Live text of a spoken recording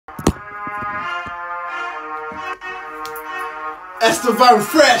Esteban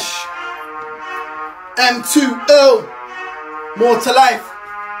Fresh, M2L, more to life.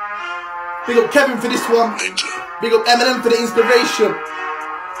 Big up Kevin for this one. Big up Eminem for the inspiration.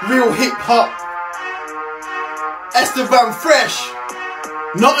 Real hip hop. Esteban Fresh,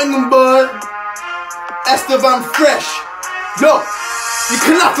 Nottingham boy. Esteban Fresh. Yo, you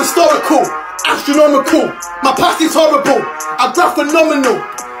can laugh historical, astronomical. My past is horrible. I graph phenomenal.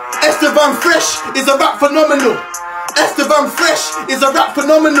 Esteban Fresh is a rap phenomenal. Esteban Fresh is a rap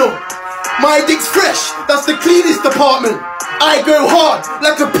phenomenal. My dick's fresh, that's the cleanest department. I go hard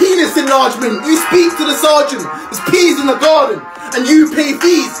like a penis enlargement. You speak to the sergeant, there's peas in the garden. And you pay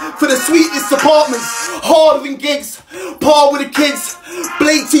fees for the sweetest apartments. Harder than gigs, par with the kids.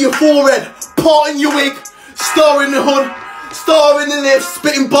 Blade to your forehead, part in your wig. Star in the hood, star in the lift.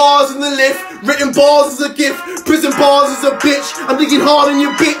 Spitting bars in the lift, written bars as a gift. Prison bars as a bitch, I'm digging hard on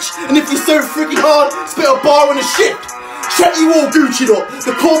your bitch. And if you're so freaking hard, spit a bar on a shift. Check you all Gucci'd up,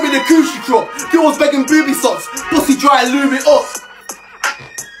 they call me the Gucci crop. Girls begging booby socks, pussy dry and lube it up.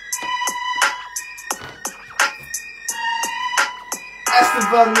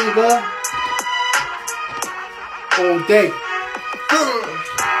 Esteban nigga, all day.